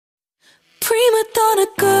donna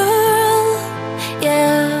girl,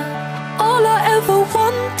 yeah. All I ever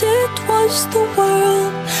wanted was the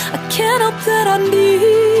world. I can't help that I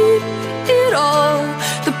need it all.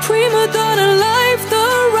 The prima donna life, the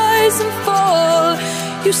rise and fall.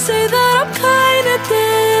 You say that I'm kinda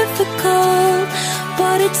difficult,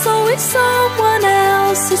 but it's always someone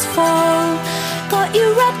else's fault. Got you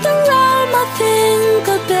wrapped around my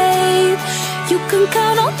finger, babe. You can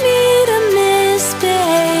count on me to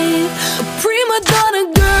misbehave. A prima donna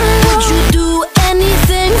girl. Would you do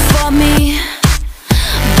anything for me?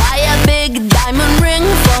 Buy a big diamond ring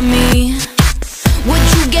for me? Would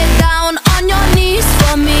you get down on your knees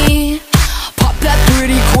for me? Pop that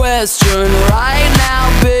pretty question right now,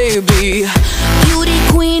 baby. Beauty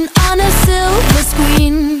queen on a silver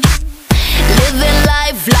screen, living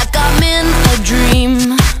life like I'm in a dream.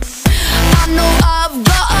 I know I've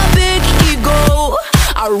got a big ego.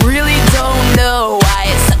 I really don't know why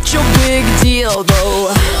it's such a big deal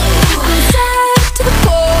though. I'm sad to the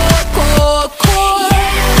core, core, core.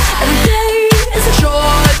 Every day is a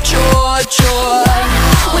chore, chore, chore.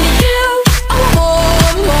 When you give, I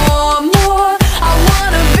want more, more, more. I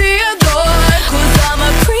wanna be adored, 'cause I'm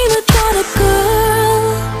a prima donna girl,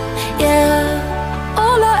 yeah.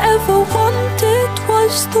 All I ever wanted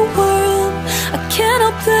was the world. I can't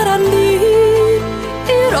help that I need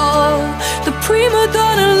it all. The prima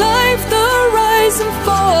donna life, the rise and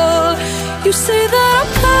fall. You say that I'm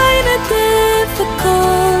kinda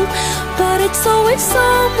difficult, but it's always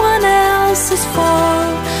someone else's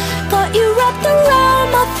fault. Got you wrapped around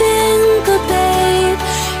my finger, babe.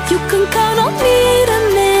 You can count on me to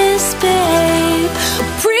misbehave. A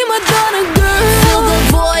prima donna girl. Fill the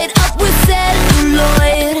void up with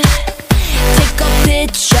celluloid. Take a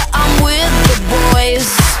picture, I'm with the boys.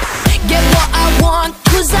 Get what I want,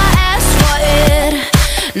 'cause I asked for it,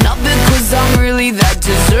 not because I'm really that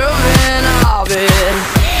deserving of it.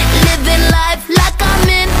 Living life like I'm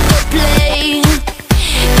in a play.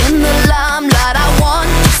 In the limelight, I want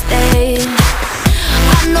to stay.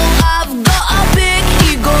 I know I've got a big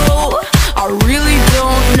ego. I really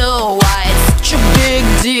don't know why it's such a big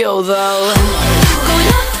deal though.